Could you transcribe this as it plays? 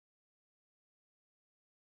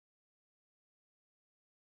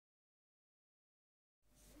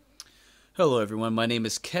Hello everyone, my name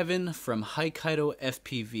is Kevin from Hokkaido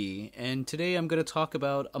FPV, and today I'm going to talk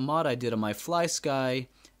about a mod I did on my Flysky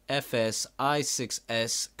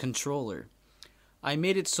FS-i6S controller. I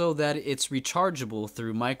made it so that it's rechargeable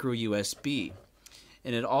through micro USB,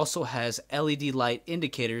 and it also has LED light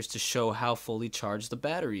indicators to show how fully charged the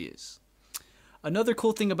battery is. Another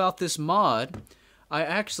cool thing about this mod, I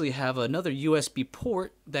actually have another USB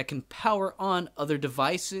port that can power on other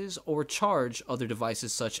devices or charge other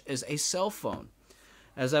devices such as a cell phone.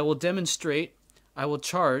 As I will demonstrate, I will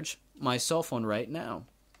charge my cell phone right now.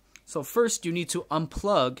 So first you need to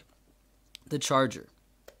unplug the charger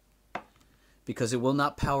because it will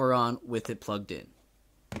not power on with it plugged in.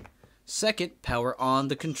 Second, power on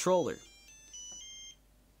the controller.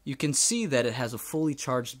 You can see that it has a fully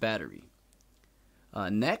charged battery.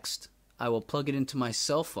 Next, I will plug it into my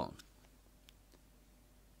cell phone.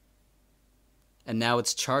 And now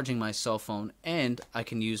it's charging my cell phone, and I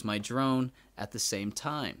can use my drone at the same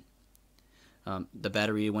time. The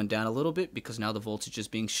battery went down a little bit because now the voltage is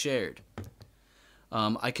being shared.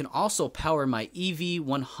 I can also power my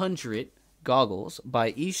EV100 goggles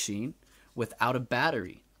by Eachine without a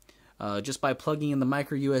battery. Just by plugging in the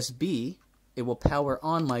micro USB, it will power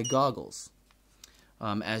on my goggles.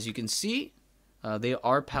 As you can see, they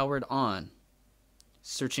are powered on.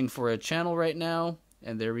 Searching for a channel right now,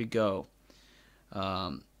 and there we go.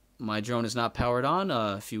 My drone is not powered on.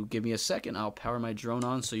 If you give me a second, I'll power my drone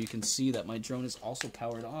on so you can see that my drone is also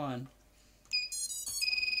powered on.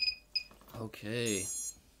 Okay.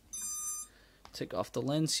 Take off the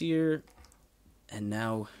lens here, and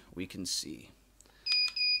now we can see.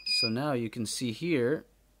 So now you can see here,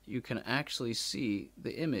 you can actually see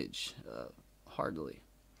the image, hardly.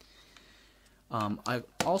 I'm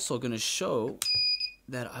also going to show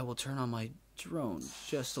that I will turn on my drone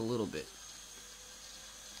just a little bit.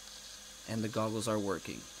 And the goggles are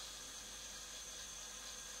working.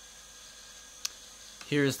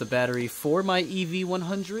 Here is the battery for my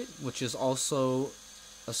EV100, which is also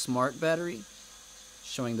a smart battery,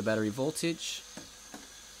 showing the battery voltage.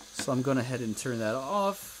 So I'm going to head and turn that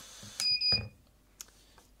off.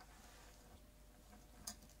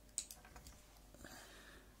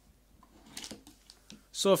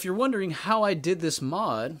 So if you're wondering how I did this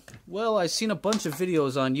mod, well, I've seen a bunch of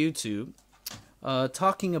videos on YouTube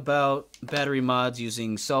talking about battery mods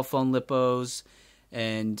using cell phone lipos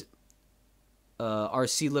and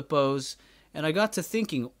RC lipos, and I got to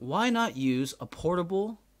thinking, why not use a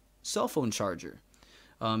portable cell phone charger?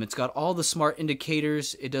 It's got all the smart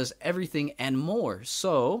indicators, it does everything and more.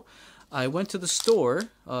 So I went to the store,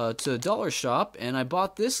 to a dollar shop, and I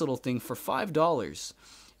bought this little thing for $5.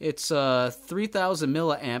 It's a 3000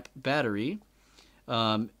 milliamp battery.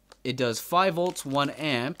 It does 5 volts, 1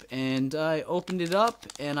 amp, and I opened it up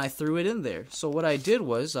and I threw it in there. So what I did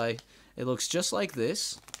was, it looks just like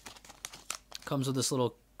this. Comes with this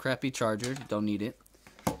little crappy charger, don't need it.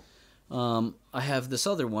 I have this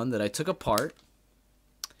other one that I took apart,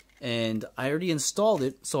 and I already installed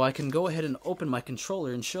it, so I can go ahead and open my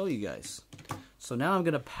controller and show you guys. So now I'm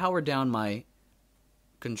going to power down my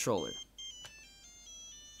controller.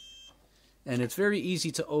 And it's very easy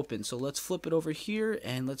to open, so let's flip it over here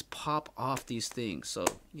and let's pop off these things. So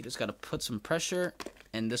you just got to put some pressure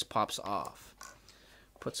and this pops off.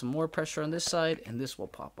 Put some more pressure on this side and this will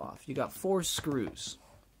pop off. You got 4 screws.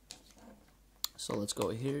 So let's go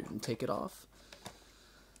here and take it off.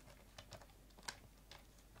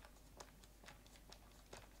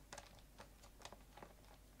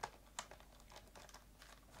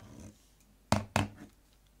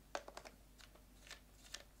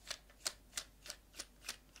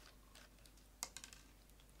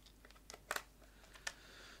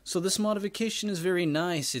 So this modification is very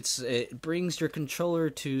nice. It brings your controller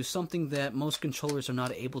to something that most controllers are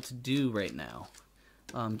not able to do right now.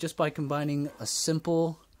 Just by combining a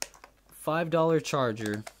simple $5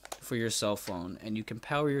 charger for your cell phone, and you can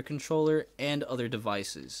power your controller and other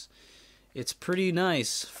devices. It's pretty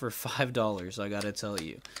nice for $5, I gotta tell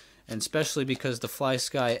you. And especially because the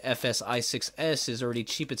Flysky FS-i6S is already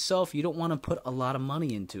cheap itself, you don't want to put a lot of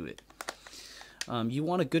money into it. You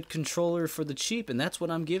want a good controller for the cheap, and that's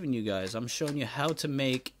what I'm giving you guys. I'm showing you how to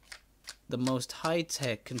make the most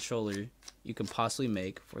high-tech controller you can possibly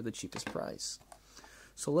make for the cheapest price.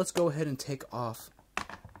 So let's go ahead and take off.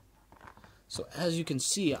 So as you can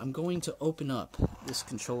see, I'm going to open up this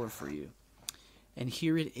controller for you. And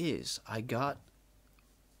here it is. I got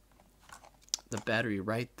the battery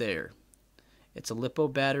right there. It's a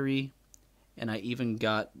LiPo battery, and I even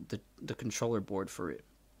got the controller board for it.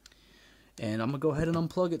 And I'm going to go ahead and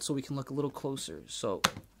unplug it so we can look a little closer. So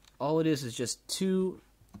all it is just 2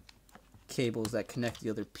 cables that connect the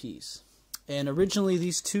other piece. And originally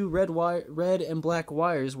these two red and black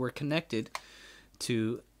wires were connected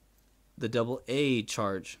to the AA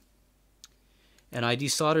charge. And I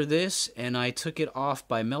desoldered this, and I took it off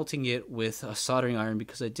by melting it with a soldering iron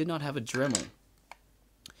because I did not have a Dremel.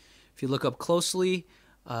 If you look up closely,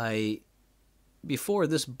 before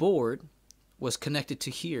this board was connected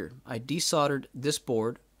to here, I desoldered this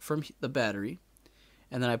board from the battery,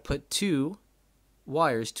 and then I put two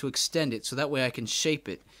wires to extend it so that way I can shape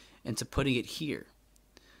it into putting it here.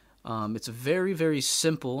 It's a very, very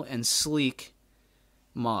simple and sleek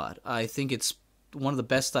mod. I think it's one of the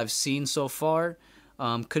best I've seen so far.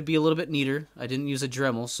 Could be a little bit neater. I didn't use a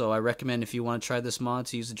Dremel, so I recommend if you want to try this mod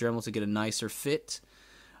to use a Dremel to get a nicer fit.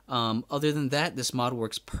 Other than that, this mod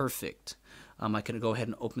works perfect. I can go ahead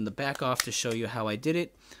and open the back off to show you how I did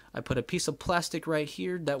it. I put a piece of plastic right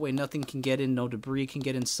here. That way nothing can get in, no debris can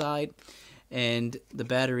get inside. And the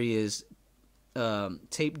battery is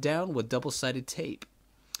taped down with double-sided tape.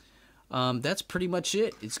 That's pretty much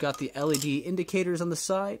it. It's got the LED indicators on the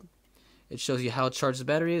side. It shows you how charged the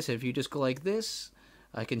battery is. If you just go like this,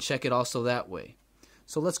 I can check it also that way.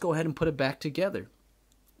 So let's go ahead and put it back together.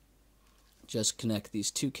 Just connect these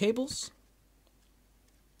two cables.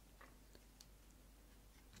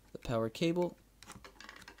 The power cable.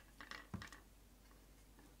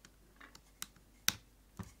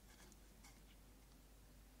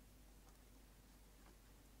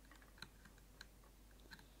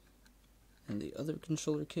 And the other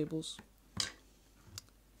controller cables.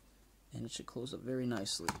 And it should close up very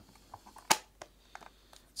nicely.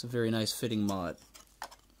 It's a very nice fitting mod.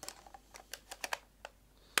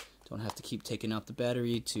 Don't have to keep taking out the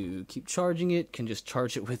battery to keep charging it. Can just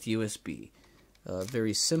charge it with USB.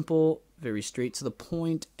 Very simple, very straight to the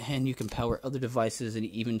point, and you can power other devices and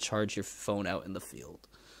even charge your phone out in the field.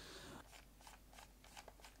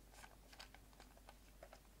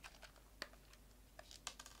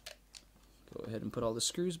 Go ahead and put all the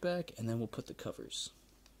screws back, and then we'll put the covers.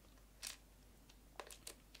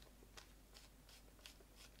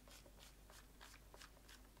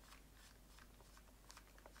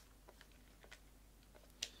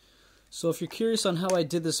 So if you're curious on how I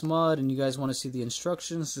did this mod and you guys want to see the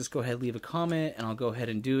instructions, just go ahead and leave a comment and I'll go ahead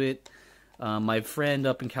and do it. My friend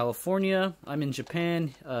up in California, I'm in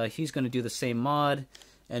Japan, he's going to do the same mod,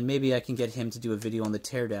 and maybe I can get him to do a video on the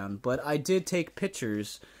teardown. But I did take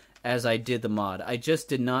pictures as I did the mod. I just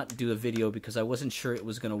did not do a video because I wasn't sure it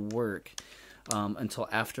was going to work until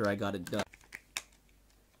after I got it done.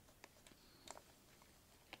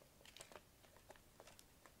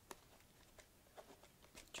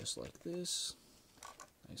 Just like this,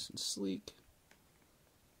 nice and sleek.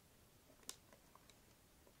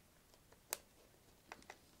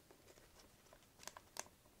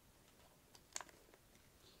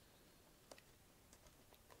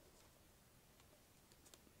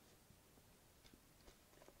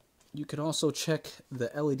 You can also check the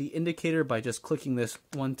LED indicator by just clicking this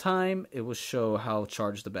one time. It will show how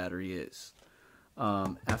charged the battery is.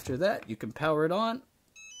 After that, you can power it on.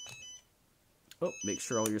 Oh, make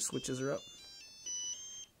sure all your switches are up.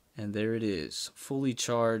 And there it is, fully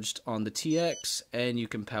charged on the TX, and you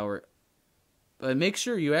can power it. But make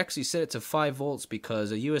sure you actually set it to 5 volts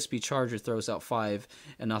because a USB charger throws out 5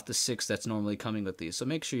 and not the 6 that's normally coming with these. So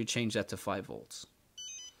make sure you change that to 5 volts.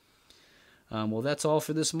 Well, that's all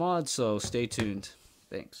for this mod, so stay tuned.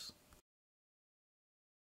 Thanks.